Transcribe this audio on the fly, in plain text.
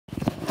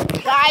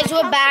Guys,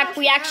 we're back.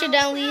 We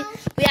accidentally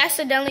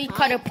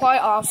cut a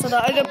part off, so the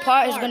other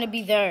part is gonna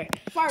be there.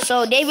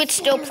 So David's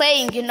still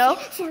playing, you know.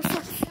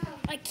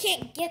 I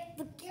can't get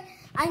the.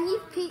 I need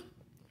Pete.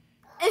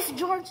 It's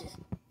George's.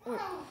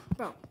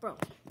 Bro.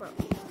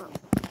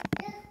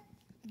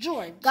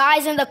 George.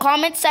 Guys, in the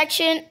comment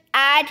section,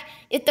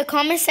 if the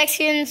comment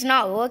section's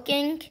not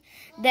working,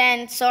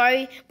 then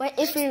sorry. But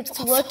if it's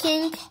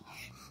working,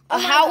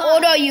 how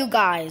old are you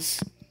guys?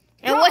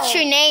 And what's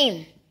your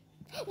name?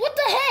 What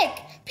the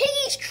heck?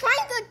 Piggy's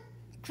trying to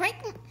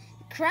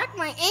crack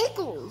my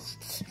ankles.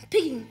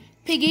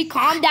 Piggy,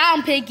 calm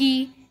down,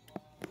 Piggy.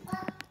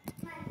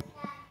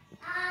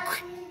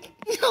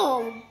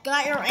 No,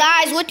 got your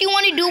Guys, ankles. what do you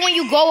want to do when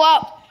you grow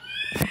up?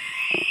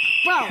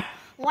 Bro,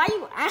 why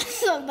you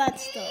asking that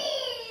stuff?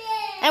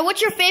 And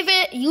what's your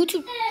favorite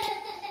YouTube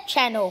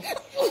channel?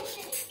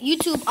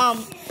 YouTube, I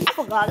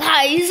forgot,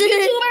 guys.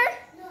 YouTuber?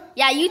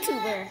 Yeah,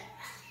 YouTuber.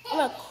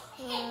 Look,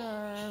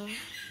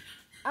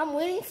 I'm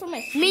waiting for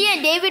my. Me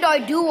and David are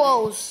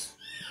duos.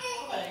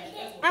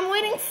 I'm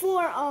waiting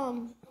for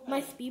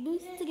my speed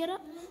boost to get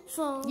up.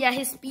 So yeah,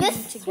 his speed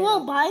boost to get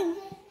up.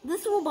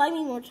 This will buy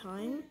me more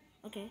time.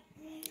 Okay.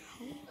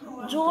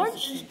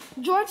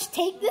 George,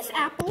 take this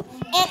apple,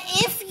 and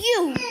if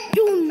you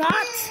do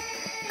not,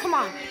 come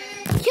on,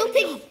 kill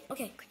Piggy.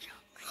 Okay, good job.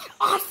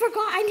 Oh, I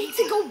forgot. I need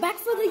to go back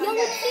for the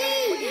yellow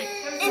key.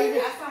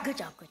 Good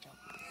job.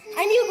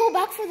 I need to go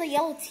back for the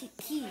yellow key.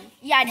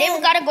 Yeah,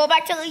 David gotta go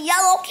back to the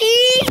yellow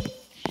key.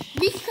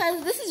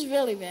 Because this is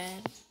really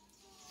bad.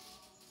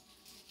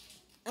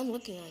 I'm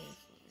looking at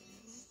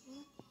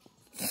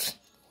it.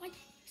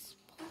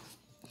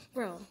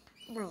 Bro.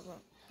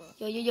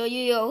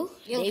 Yo.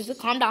 David,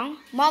 calm down.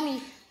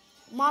 Mommy.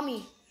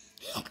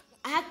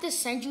 I have to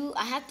send you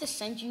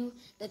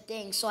the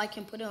thing so I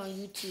can put it on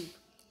YouTube.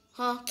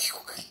 Huh?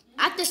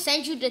 I have to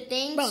send you the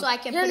thing so I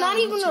can put it on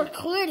YouTube. You're not even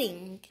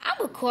recording.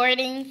 I'm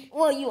recording.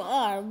 Well, you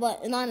are,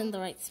 but not in the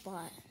right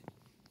spot.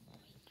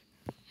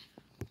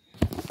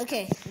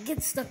 Okay,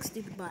 get stuck,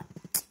 stupid bot.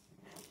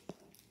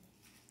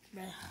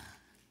 Bruh.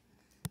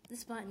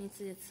 This bot needs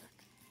to get stuck.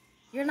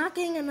 You're not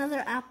getting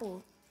another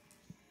apple.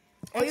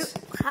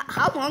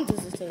 How long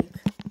does it take?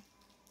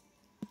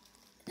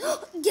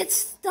 Get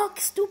stuck,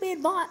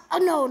 stupid bot. Oh,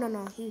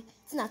 no.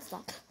 It's not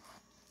stuck.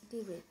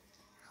 David,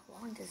 how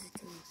long does it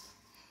take?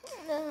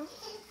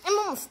 I'm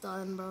almost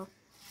done, bro.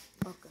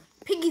 Okay.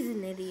 Piggy's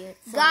an idiot.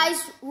 So.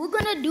 Guys, we're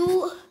gonna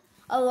do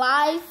a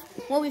live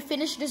when we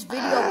finish this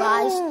video,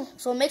 guys.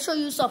 So make sure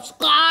you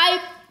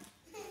subscribe.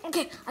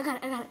 Okay, I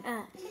got it.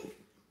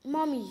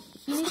 Mommy,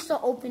 he needs to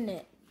open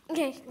it.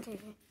 Okay.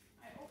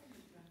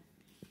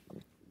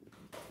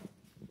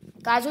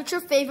 Guys, what's your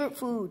favorite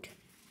food?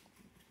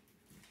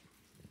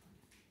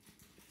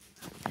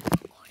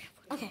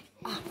 Okay.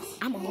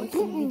 I'm always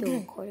going to be the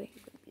recorder.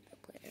 You're going to be the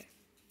player.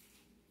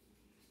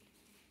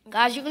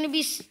 Guys, you're going to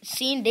be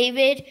seeing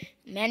David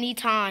many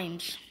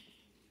times.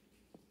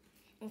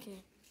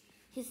 Okay.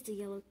 Here's the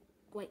yellow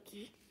white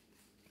key.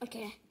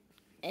 Okay.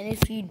 And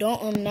if you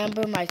don't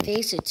remember my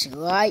face, it's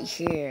right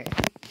here.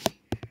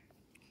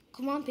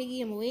 Come on,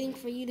 Piggy. I'm waiting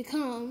for you to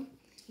come.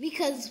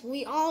 Because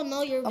we all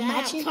know you're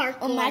bad at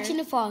parkour. Imagine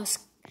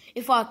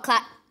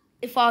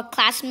if our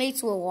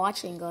classmates were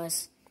watching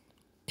us.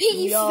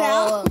 Piggy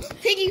fell.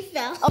 Piggy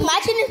fell.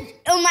 Imagine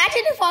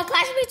if our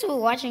classmates were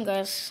watching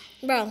us.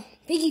 Bro,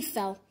 Piggy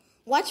fell.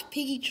 Watch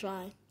Piggy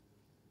try.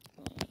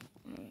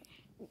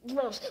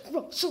 Bro,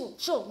 show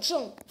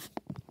him.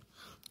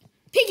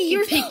 Piggy,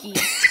 you're Piggy.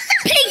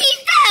 Piggy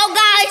fell,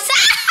 guys.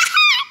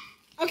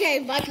 Okay,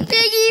 bye, Piggy.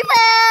 Piggy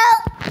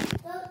fell.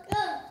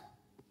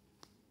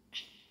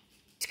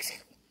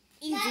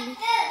 Easy.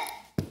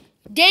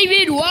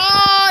 David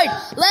won!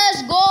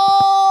 Let's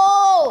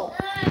go!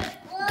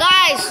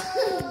 Guys,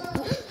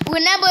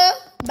 remember,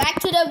 back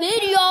to the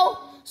video.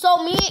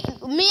 So me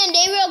and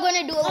David are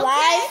going to do a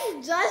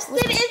live. Justin,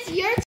 it's your